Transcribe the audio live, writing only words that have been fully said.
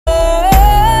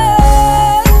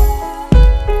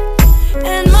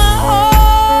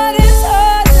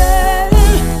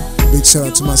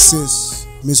my sis,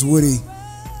 Miss Woody,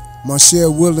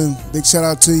 Marcelle Willing. Big shout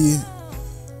out to you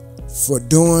for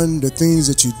doing the things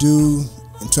that you do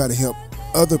and try to help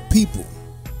other people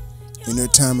in their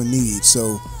time of need.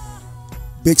 So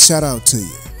big shout out to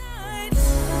you.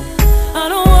 I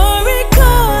don't worry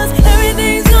 'cause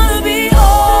everything's gonna be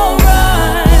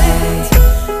alright.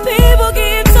 People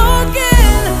keep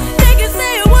talking, they can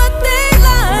say what they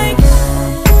like,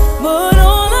 but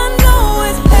all I know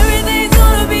is everything's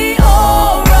gonna be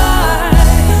alright.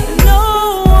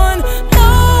 No one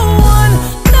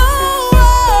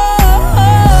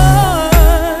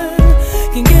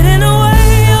can get in the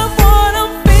way of what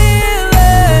I'm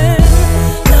feeling.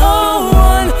 No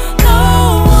one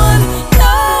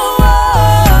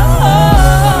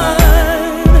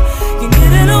can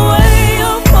get in the way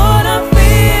of what I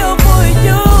feel for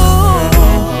you.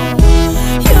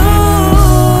 You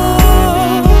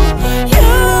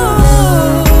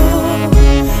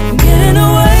can get in the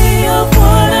way of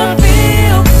what I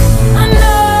feel. I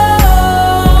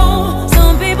know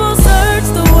some people search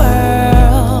the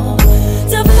world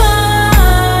to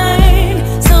find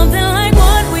something like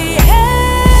what we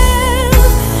have.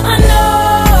 I know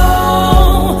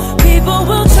people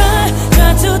will try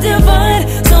to divide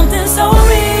something so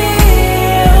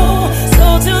real. So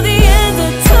till the end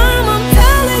of time, I'm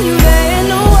telling you, there ain't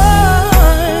no one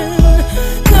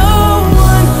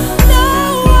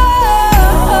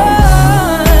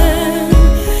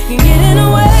can get in the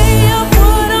way of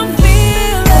what I'm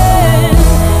feeling.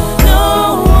 No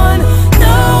one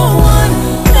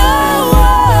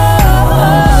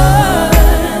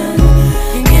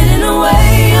can get in the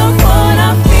way of what I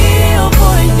feel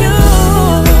for you.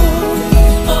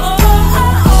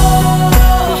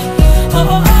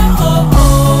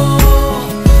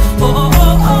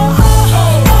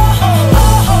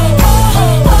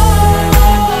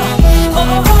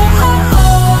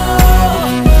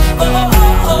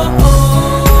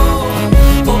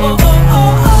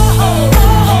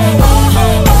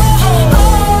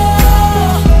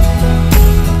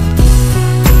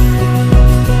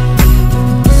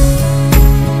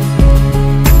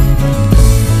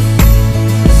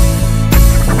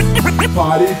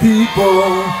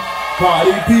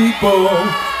 Party people,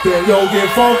 can yo get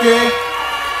funky?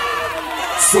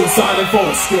 Suicide and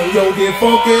folks, can yo get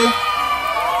funky?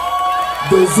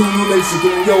 The Zulu Nation,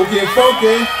 can yo get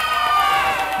funky?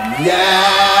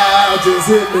 Yeah, just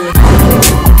hit me.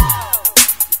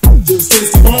 Just get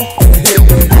funk and hit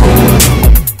me.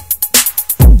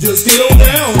 Just get on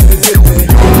down and hit me.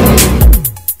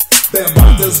 That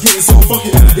bot just getting so funky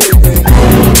and hit me.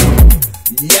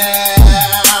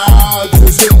 Yeah,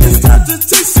 just hit me. It's time to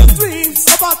chase your dreams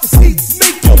about the seats.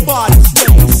 Make your body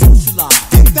sway, socialize,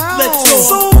 get down. Let your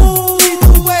soul lead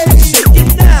the way. Shake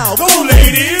it now, go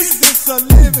ladies. It's a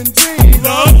living dream.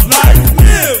 Love, life,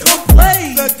 live. Come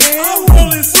play the game. Our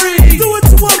world is free. Do it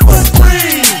to 1, 2,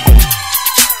 3.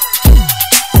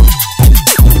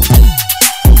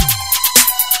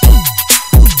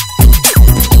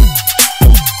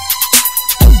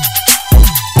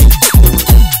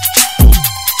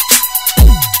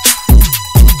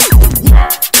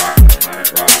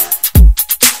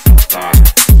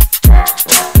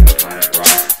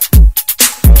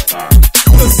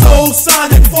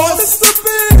 Sonic force, the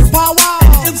big power.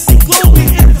 MC Chloe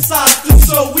emphasize this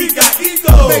show. We got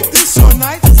ego. Make this your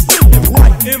night, split it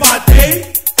right in my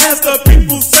day. As the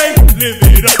people say, live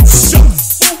it up. Shucks.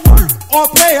 So work or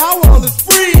pay, our world is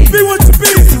free. Be what you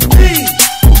be, it's me.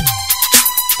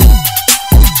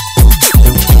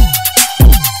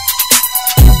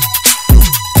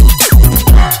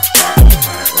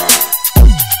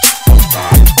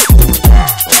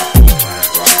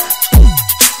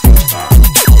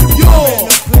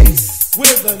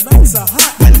 Where the nights are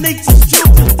hot, where nature's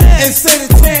children dance and set a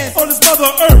chance on this mother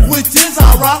earth, which is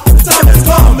our rock. Time has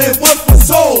come and one for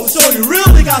soul. Show you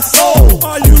really got soul.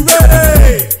 Are you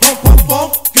ready? Pump, pump,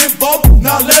 pump, get bump.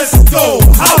 Now let's go.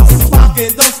 House is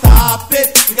rocking, don't stop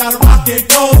it. You gotta rock it,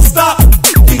 don't stop.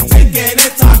 Keep ticking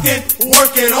and talking,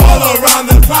 working all around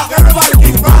the clock. Everybody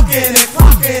keep rocking and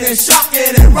clocking and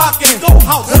shocking and rocking. Go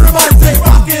house. Everybody say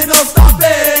rocking, don't stop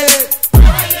it.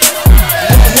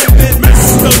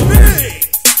 Mr. Big.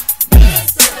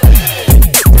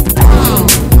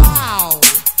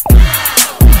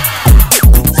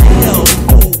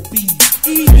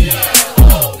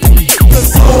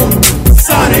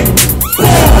 Sonic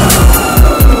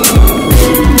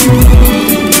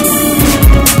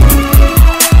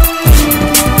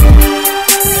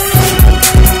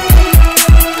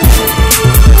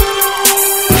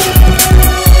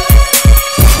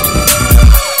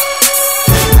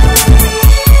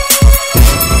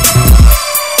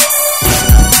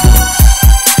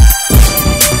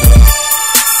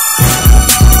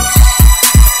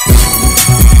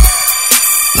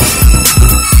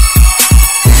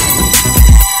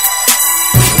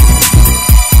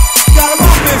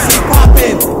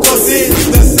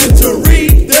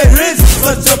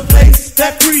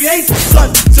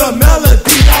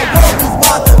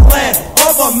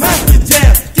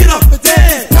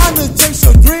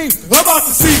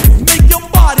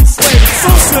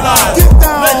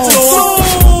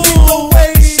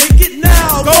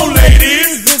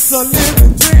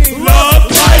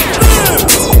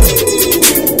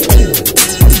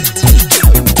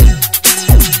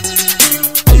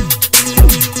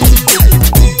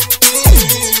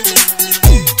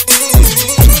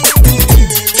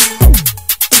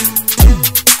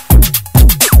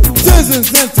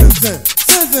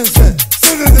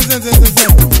And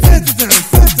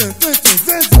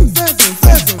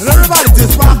everybody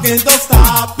just rockin', don't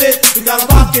stop it. You gotta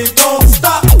rock it, don't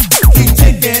stop. Keep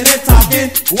thinking and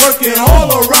talking, working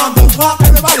all around the clock.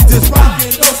 Everybody just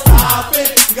rockin', don't stop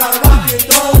it. You gotta rock it,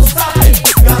 don't stop it.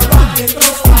 You gotta rock it,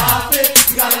 don't stop it.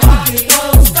 You gotta rock it,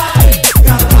 don't stop it. You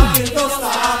gotta rock it, don't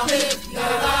stop it. You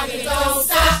gotta rock it, don't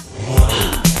stop.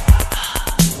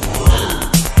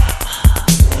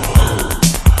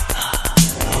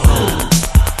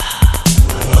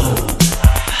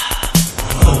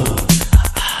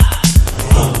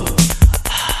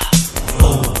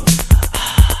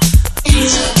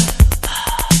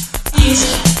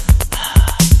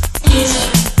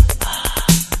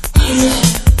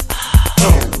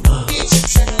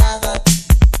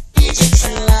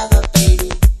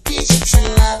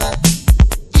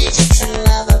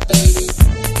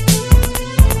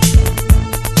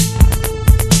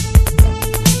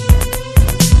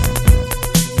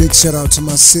 Big shout out to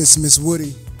my sis, Miss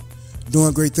Woody,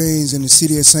 doing great things in the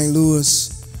city of St.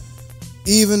 Louis.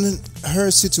 Even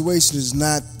her situation is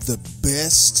not the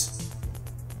best,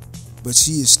 but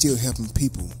she is still helping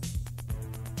people,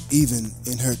 even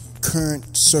in her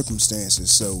current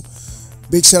circumstances. So,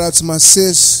 big shout out to my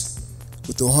sis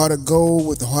with the heart of gold,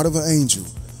 with the heart of an angel.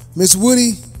 Miss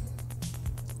Woody,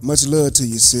 much love to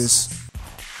you, sis.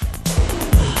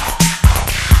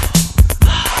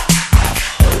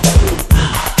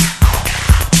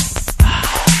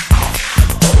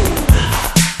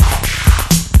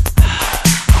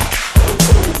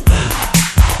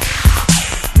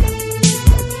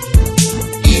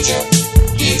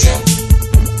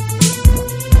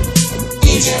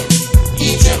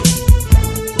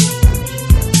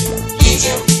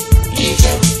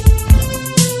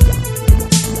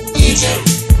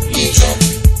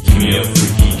 Give me a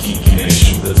freaky, geeky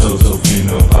nation with a total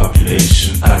female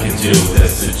population. I can deal with that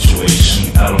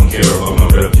situation, I don't care about my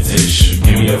reputation.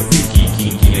 Give me a freaky,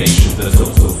 geeky nation with a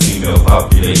total female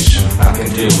population. I can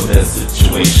deal with that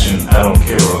situation, I don't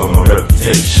care about my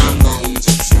reputation. I'm the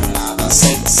Egyptian lover,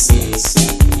 sexy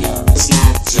senor. It's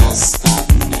not just a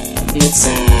name, it's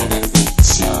an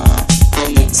adventure.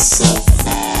 I mix so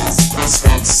fast, I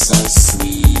scratch so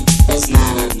sweet. There's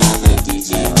not another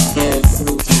DJ on earth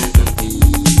who can compete.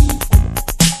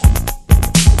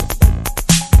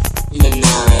 You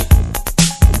know it.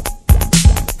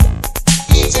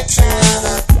 Egyptian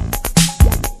lover.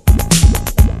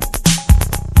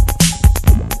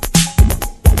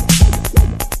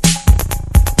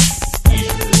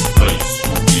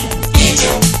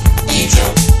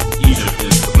 Egypt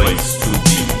is the place to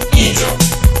be.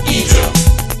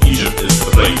 Egypt is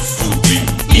the place to be.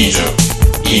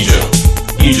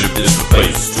 Egypt is the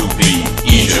place to be.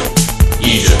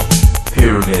 Egypt.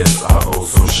 Pyramids are oh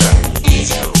so shiny.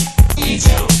 Egypt.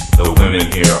 The women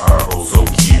here are oh so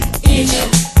cute.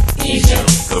 Egypt.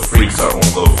 The freaks are on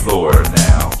the floor now.